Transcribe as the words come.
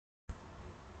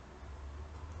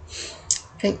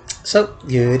Hey, so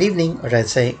good evening, or I'd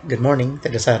say good morning to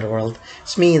the side of the world.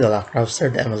 It's me, the Lock Roaster,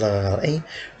 the MLLA,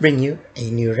 bring you a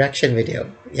new reaction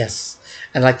video. Yes,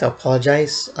 I'd like to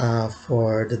apologize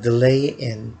for the delay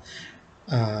in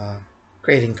uh,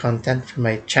 creating content for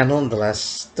my channel in the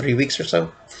last 3 weeks or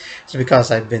so. It's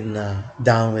because I've been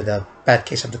down with a bad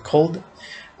case of the cold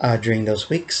during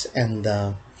those weeks, and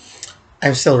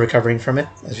I'm still recovering from it.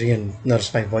 As you can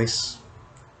notice, my voice,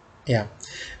 yeah.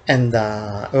 And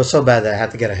it was so bad that I had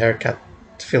to get a haircut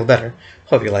to feel better.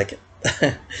 Hope you like it.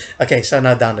 Okay, so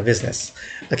now down to business.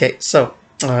 Okay, so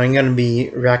I'm going to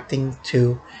be reacting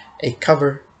to a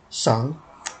cover song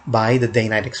by the Day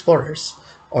Night Explorers,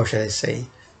 or should I say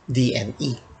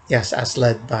DNE. Yes, as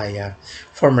led by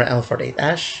former L48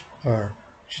 Ash, or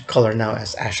should call her now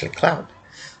as Ashley Cloud.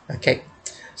 Okay,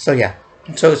 so yeah,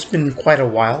 so it's been quite a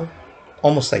while,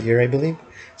 almost a year, I believe,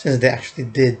 since they actually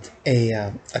did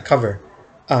a cover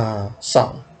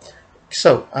song.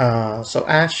 So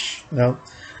Ash,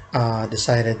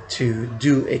 decided to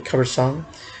do a cover song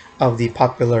of the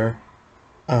popular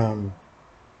um,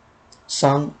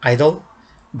 song "Idol"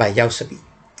 by Yaosobi.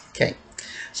 Okay,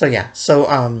 so yeah, she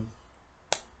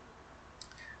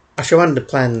wanted to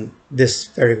plan this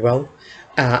very well.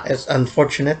 It's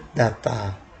unfortunate that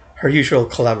her usual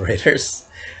collaborators,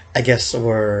 I guess,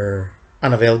 were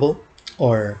unavailable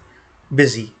or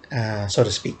busy, so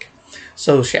to speak.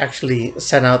 So she actually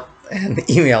sent out an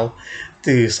email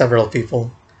to several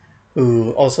people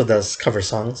who also does cover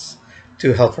songs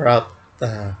to help her out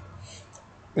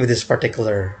with this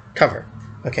particular cover.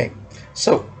 Okay,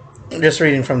 so just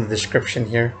reading from the description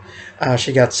here,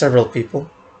 she got several people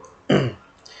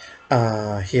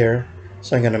here.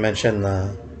 So I'm going to mention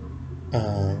uh,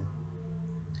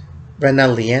 Rena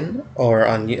Lien, or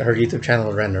on her YouTube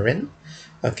channel Rena Rin.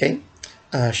 Okay,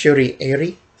 Shuri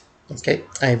Eri. Okay,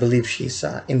 I believe she's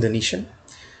Indonesian.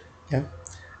 Yeah,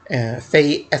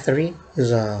 Faye Ethery,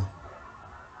 who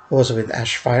was with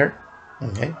Ashfire.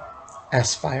 Okay,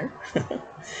 Ashfire.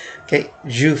 Okay,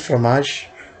 Ju Fromage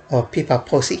of Pipa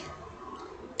Posi,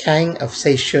 Kang of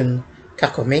Seishun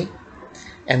Kakome,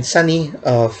 and Sunny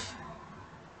of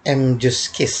M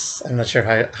Just Kiss. I'm not sure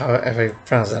how if I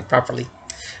pronounce that properly.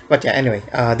 But yeah, anyway,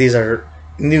 these are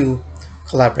new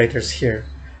collaborators here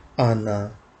on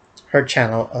her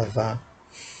channel of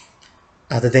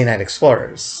the Day Night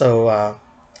Explorers. So,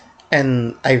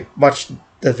 and I watched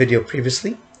the video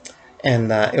previously,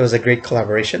 and it was a great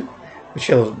collaboration, which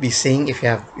you'll be seeing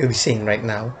right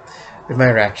now with my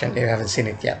reaction if you haven't seen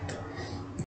it yet.